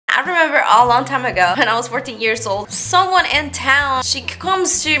I remember a long time ago when I was 14 years old, someone in town, she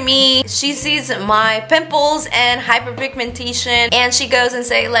comes to me, she sees my pimples and hyperpigmentation, and she goes and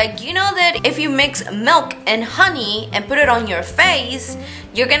say like, you know that if you mix milk and honey and put it on your face,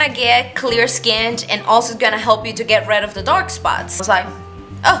 you're gonna get clear skin and also gonna help you to get rid of the dark spots. I was like,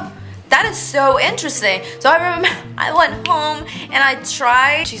 oh, that is so interesting. So I remember I went home and I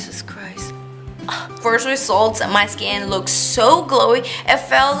tried. Jesus Christ. First results, my skin looked so glowy. It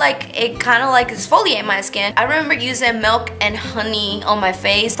felt like it kind of like exfoliated my skin. I remember using milk and honey on my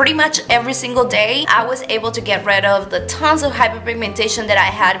face pretty much every single day. I was able to get rid of the tons of hyperpigmentation that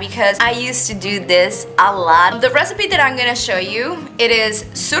I had because I used to do this a lot. The recipe that I'm gonna show you, it is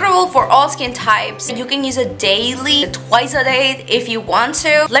suitable for all skin types. You can use it daily, twice a day if you want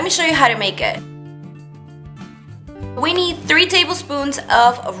to. Let me show you how to make it. We need 3 tablespoons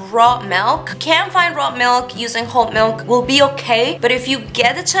of raw milk. Can't find raw milk, using whole milk will be okay, but if you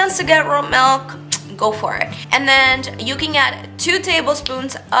get the chance to get raw milk, go for it. And then you can add 2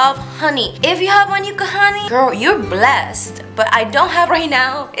 tablespoons of honey. If you have Manuka honey, girl, you're blessed. But I don't have right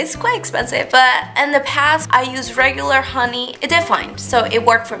now. It's quite expensive. But in the past, I used regular honey. It did fine, so it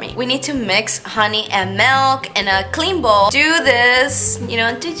worked for me. We need to mix honey and milk in a clean bowl. Do this, you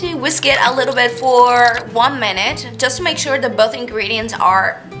know, whisk it a little bit for 1 minute, just to make sure that both ingredients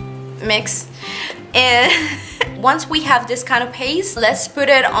are mixed. And once we have this kind of paste, let's put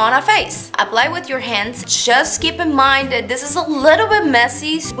it on our face. Apply with your hands. Just keep in mind that this is a little bit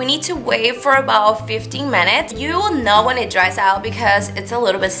messy. We need to wait for about 15 minutes. You will know when it dries out because it's a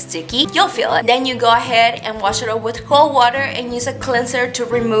little bit sticky. You'll feel it. Then you go ahead and wash it up with cold water and use a cleanser to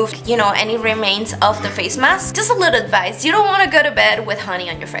remove, you know, any remains of the face mask. Just a little advice. You don't want to go to bed with honey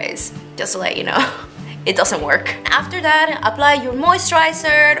on your face. Just to let you know. It doesn't work. After that, apply your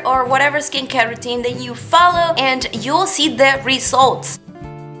moisturizer or whatever skincare routine that you follow and you'll see the results.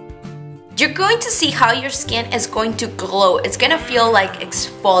 You're going to see how your skin is going to glow. It's gonna feel like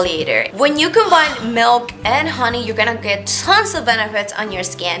exfoliator. When you combine milk and honey, you're gonna get tons of benefits on your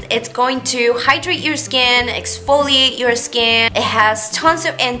skin. It's going to hydrate your skin, exfoliate your skin. It has tons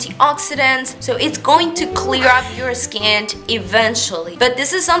of antioxidants, so it's going to clear up your skin eventually. But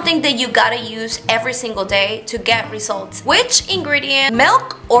this is something that you gotta use every single day to get results. Which ingredient,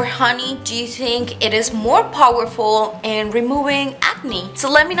 milk or honey, do you think it is more powerful in removing acne? So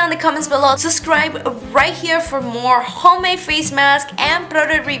let me know in the comments below. Subscribe right here for more homemade face mask and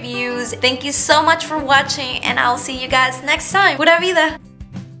product reviews. Thank you so much for watching and I'll see you guys next time. Pura Vida!